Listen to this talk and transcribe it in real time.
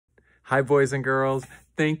Hi, boys and girls.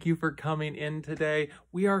 Thank you for coming in today.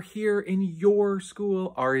 We are here in your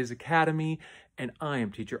school, Ari's Academy, and I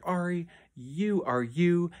am Teacher Ari. You are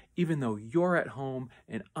you. Even though you're at home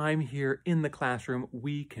and I'm here in the classroom,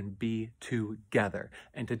 we can be together.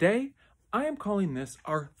 And today, I am calling this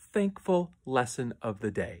our thankful lesson of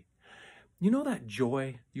the day. You know that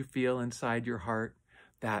joy you feel inside your heart?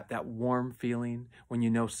 That warm feeling when you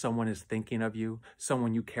know someone is thinking of you,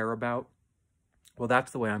 someone you care about? Well,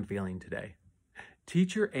 that's the way I'm feeling today.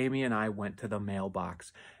 Teacher Amy and I went to the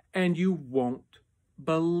mailbox, and you won't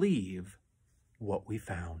believe what we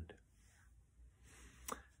found.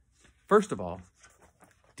 First of all,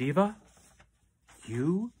 Diva,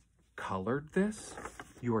 you colored this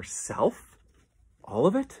yourself? All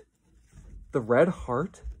of it? The red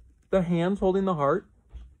heart, the hands holding the heart,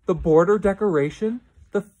 the border decoration,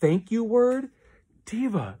 the thank you word?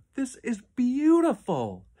 Diva, this is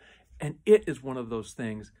beautiful. And it is one of those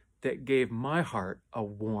things that gave my heart a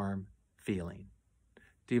warm feeling.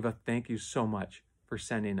 Diva, thank you so much for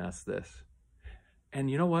sending us this. And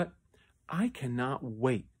you know what? I cannot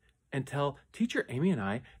wait until Teacher Amy and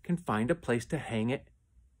I can find a place to hang it.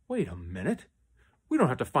 Wait a minute. We don't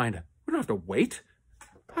have to wait.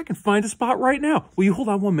 I can find a spot right now. Will you hold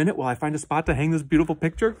on 1 minute while I find a spot to hang this beautiful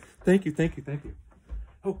picture? Thank you, thank you, thank you.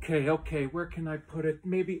 Okay, where can I put it?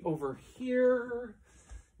 Maybe over here?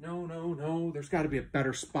 No, there's got to be a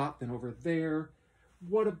better spot than over there.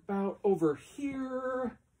 What about over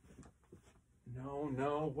here?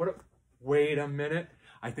 No, wait a minute.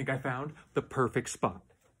 I think I found the perfect spot.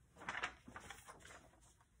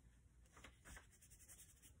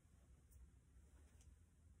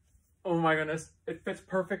 Oh my goodness, it fits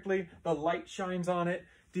perfectly. The light shines on it.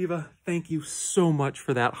 Diva, thank you so much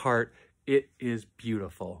for that heart. It is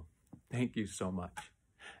beautiful. Thank you so much.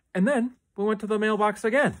 And then we went to the mailbox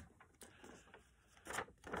again.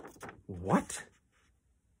 What?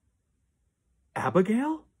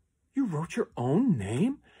 Abigail? You wrote your own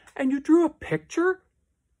name and you drew a picture?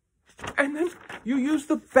 And then you used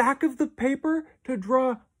the back of the paper to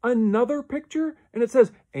draw another picture? And it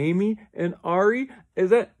says Amy and Ari.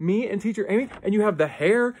 Is that me and Teacher Amy? And you have the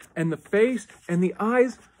hair and the face and the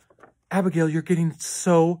eyes. Abigail, you're getting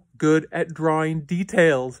so good at drawing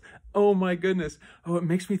details. Oh my goodness. Oh, it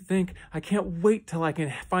makes me think. I can't wait till I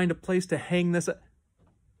can find a place to hang this.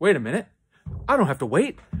 Wait a minute. I don't have to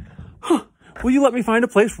wait. Huh. Will you let me find a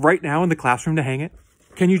place right now in the classroom to hang it?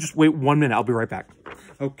 Can you just wait 1 minute? I'll be right back.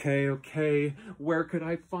 Okay. Where could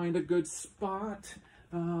I find a good spot?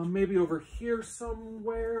 Maybe over here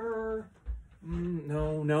somewhere.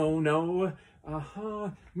 No.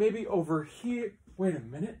 Maybe over here. Wait a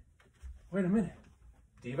minute.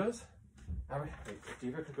 Divas?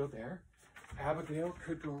 Diva could go there. Abigail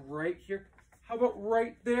could go right here. How about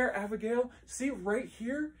right there, Abigail? See, right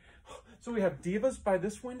here? So we have Diva's by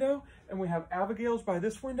this window, and we have Abigail's by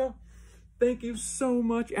this window. Thank you so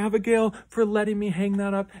much, Abigail, for letting me hang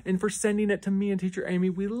that up and for sending it to me and Teacher Amy.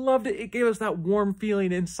 We loved it. It gave us that warm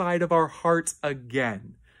feeling inside of our hearts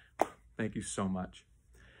again. Thank you so much.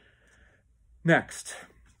 Next,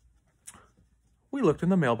 we looked in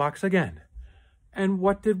the mailbox again. And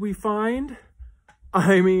what did we find?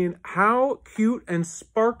 I mean, how cute and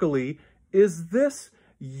sparkly is this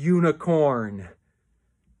unicorn?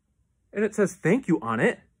 And it says thank you on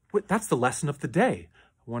it. Wait, that's the lesson of the day.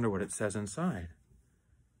 I wonder what it says inside.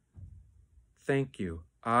 Thank you.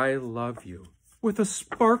 I love you. With a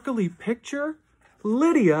sparkly picture?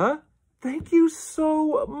 Lydia, thank you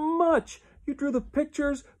so much. You drew the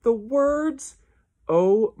pictures, the words.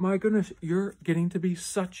 Oh my goodness, you're getting to be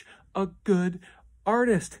such a good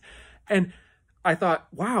artist. And I thought,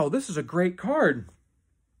 wow, this is a great card.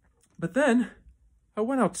 But then I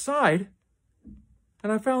went outside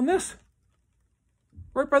and I found this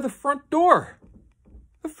right by the front door.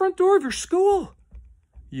 The front door of your school.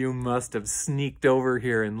 You must have sneaked over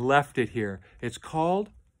here and left it here. It's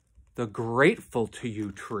called the Grateful to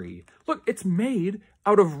You tree. Look, it's made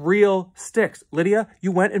out of real sticks. Lydia,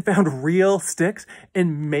 you went and found real sticks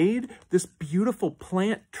and made this beautiful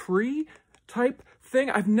plant tree type thing.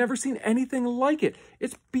 I've never seen anything like it.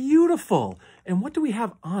 It's beautiful. And what do we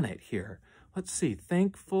have on it here? Let's see.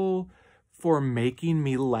 Thankful for making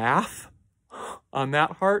me laugh on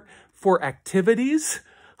that heart. For activities.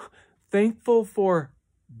 Thankful for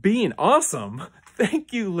being awesome.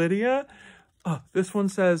 Thank you, Lydia. This one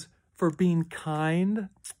says for being kind.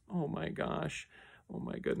 Oh my gosh. Oh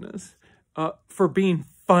my goodness. For being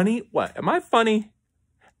funny. What? Am I funny?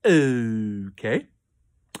 Okay.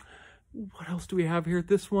 What else do we have here?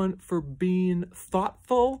 This one for being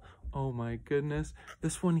thoughtful. Oh my goodness.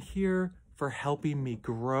 This one here for helping me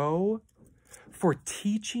grow. for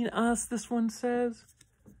teaching us, this one says,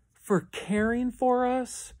 for caring for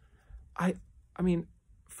us. I mean,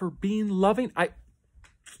 for being loving.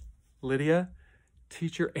 Lydia,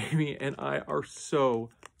 Teacher Amy and I are so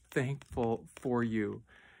thankful for you.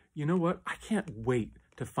 You know what? I can't wait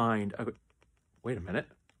to find a... Wait a minute.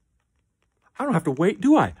 I don't have to wait,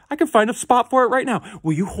 do I? I can find a spot for it right now.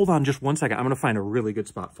 Will you hold on just one second? I'm going to find a really good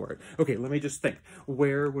spot for it. Okay, let me just think.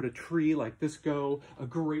 Where would a tree like this go? A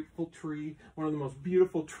grateful tree. One of the most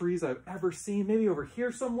beautiful trees I've ever seen. Maybe over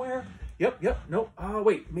here somewhere. Yep. No.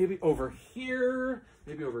 Wait. Maybe over here.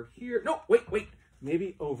 Maybe over here. No, wait.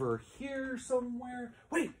 Maybe over here somewhere.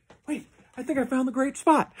 Wait. I think I found the great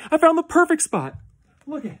spot. I found the perfect spot.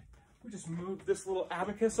 Look at it. We just moved this little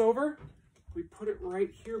abacus over. We put it right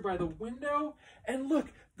here by the window. And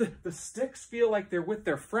look, the sticks feel like they're with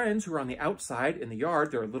their friends who are on the outside in the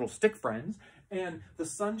yard. They're little stick friends. And the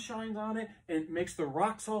sun shines on it and makes the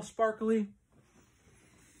rocks all sparkly.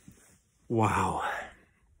 Wow.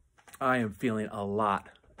 I am feeling a lot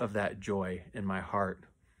of that joy in my heart,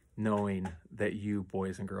 knowing that you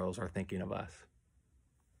boys and girls are thinking of us.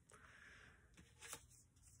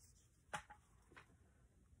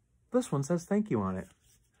 This one says thank you on it.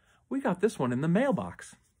 We got this one in the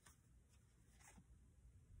mailbox.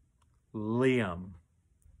 Liam.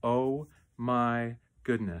 Oh my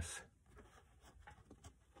goodness.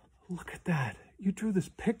 Look at that. You drew this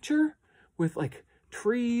picture with like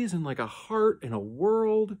trees and like a heart and a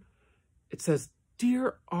world. It says,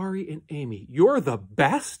 "Dear Ari and Amy, you're the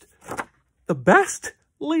best." The best?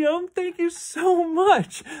 Liam, thank you so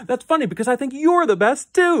much. That's funny because I think you're the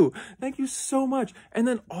best too. Thank you so much. And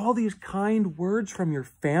then all these kind words from your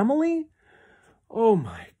family. Oh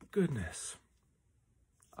my goodness.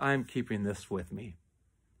 I'm keeping this with me.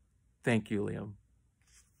 Thank you, Liam.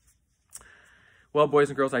 Well, boys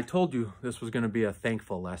and girls, I told you this was going to be a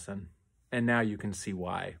thankful lesson, and now you can see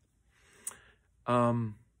why.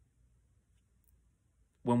 When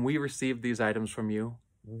we received these items from you,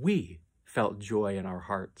 we felt joy in our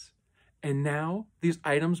hearts. And now these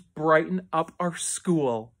items brighten up our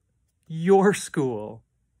school, your school.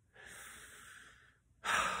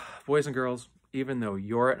 Boys and girls, even though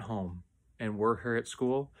you're at home and we're here at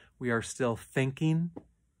school, we are still thinking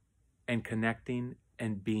and connecting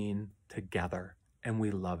and being together. And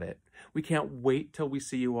we love it. We can't wait till we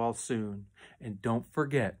see you all soon. And don't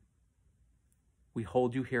forget, we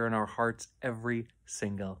hold you here in our hearts every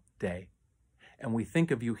single day. And we think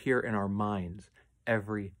of you here in our minds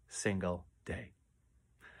every single day.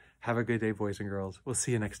 Have a good day, boys and girls. We'll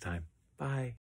see you next time. Bye.